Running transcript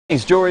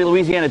Thanks, Jory.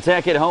 Louisiana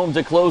Tech at home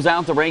to close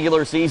out the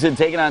regular season,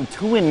 taking on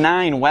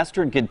 2-9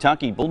 Western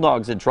Kentucky.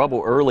 Bulldogs in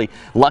trouble early.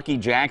 Lucky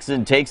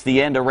Jackson takes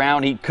the end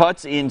around. He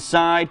cuts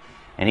inside,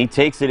 and he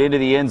takes it into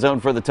the end zone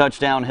for the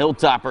touchdown.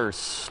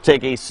 Hilltoppers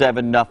take a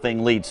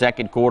 7-0 lead.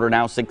 Second quarter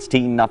now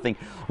 16-0.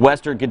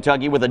 Western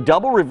Kentucky with a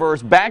double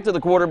reverse. Back to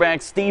the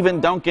quarterback. Stephen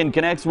Duncan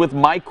connects with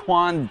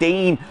Myquan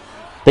Dean.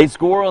 They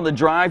score on the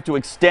drive to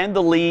extend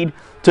the lead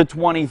to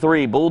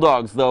 23.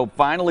 Bulldogs, though,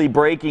 finally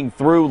breaking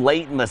through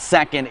late in the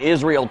second.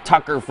 Israel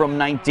Tucker from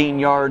 19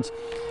 yards.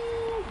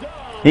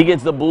 He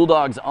gets the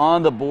Bulldogs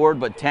on the board,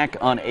 but Tech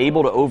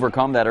unable to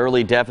overcome that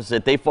early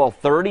deficit. They fall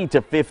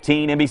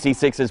 30-15.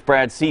 NBC6's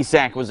Brad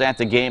Cisak was at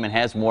the game and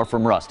has more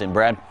from Ruston.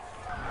 Brad?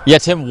 Yeah,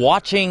 Tim,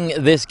 watching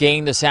this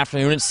game this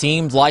afternoon, it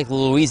seemed like the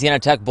Louisiana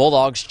Tech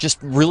Bulldogs just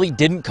really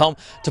didn't come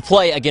to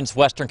play against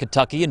Western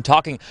Kentucky. And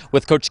talking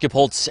with Coach Skip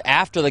Holtz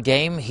after the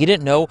game, he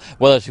didn't know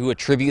whether to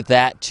attribute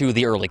that to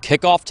the early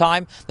kickoff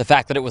time, the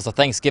fact that it was a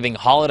Thanksgiving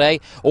holiday,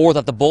 or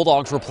that the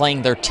Bulldogs were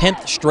playing their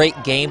 10th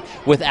straight game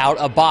without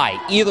a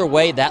bye. Either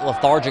way, that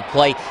lethargic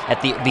play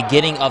at the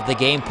beginning of the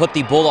game put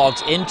the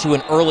Bulldogs into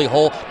an early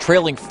hole,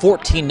 trailing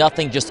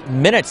 14-0 just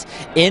minutes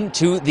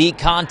into the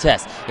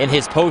contest. In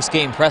his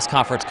post-game press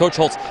conference, Coach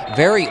Holtz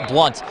very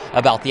blunt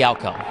about the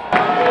outcome.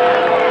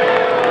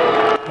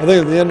 I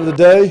think at the end of the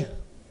day,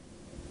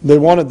 they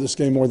wanted this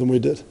game more than we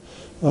did.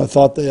 I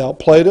thought they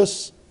outplayed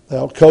us, they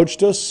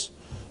outcoached us,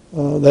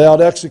 they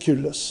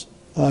out-executed us.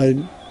 I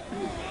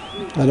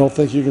don't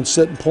think you can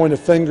sit and point a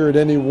finger at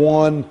any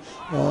one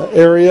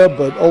area,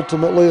 but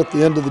ultimately at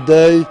the end of the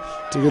day,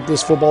 to get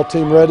this football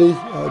team ready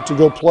to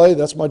go play,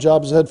 that's my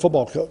job as head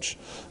football coach.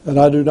 And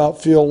I do not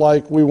feel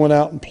like we went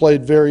out and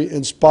played very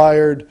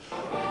inspired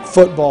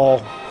football,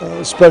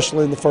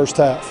 especially in the first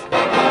half.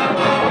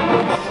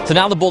 So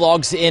now the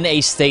Bulldogs in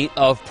a state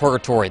of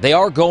purgatory. They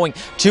are going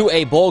to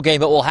a bowl game,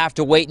 but we'll have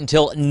to wait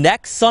until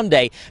next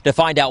Sunday to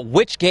find out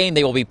which game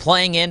they will be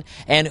playing in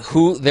and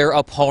who their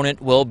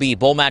opponent will be.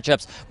 Bowl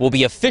matchups will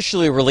be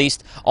officially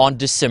released on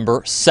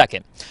December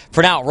 2nd.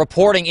 For now,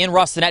 reporting in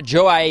Ruston at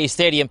Joe IA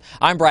Stadium,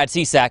 I'm Brad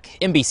Cisak,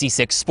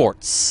 NBC6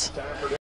 Sports.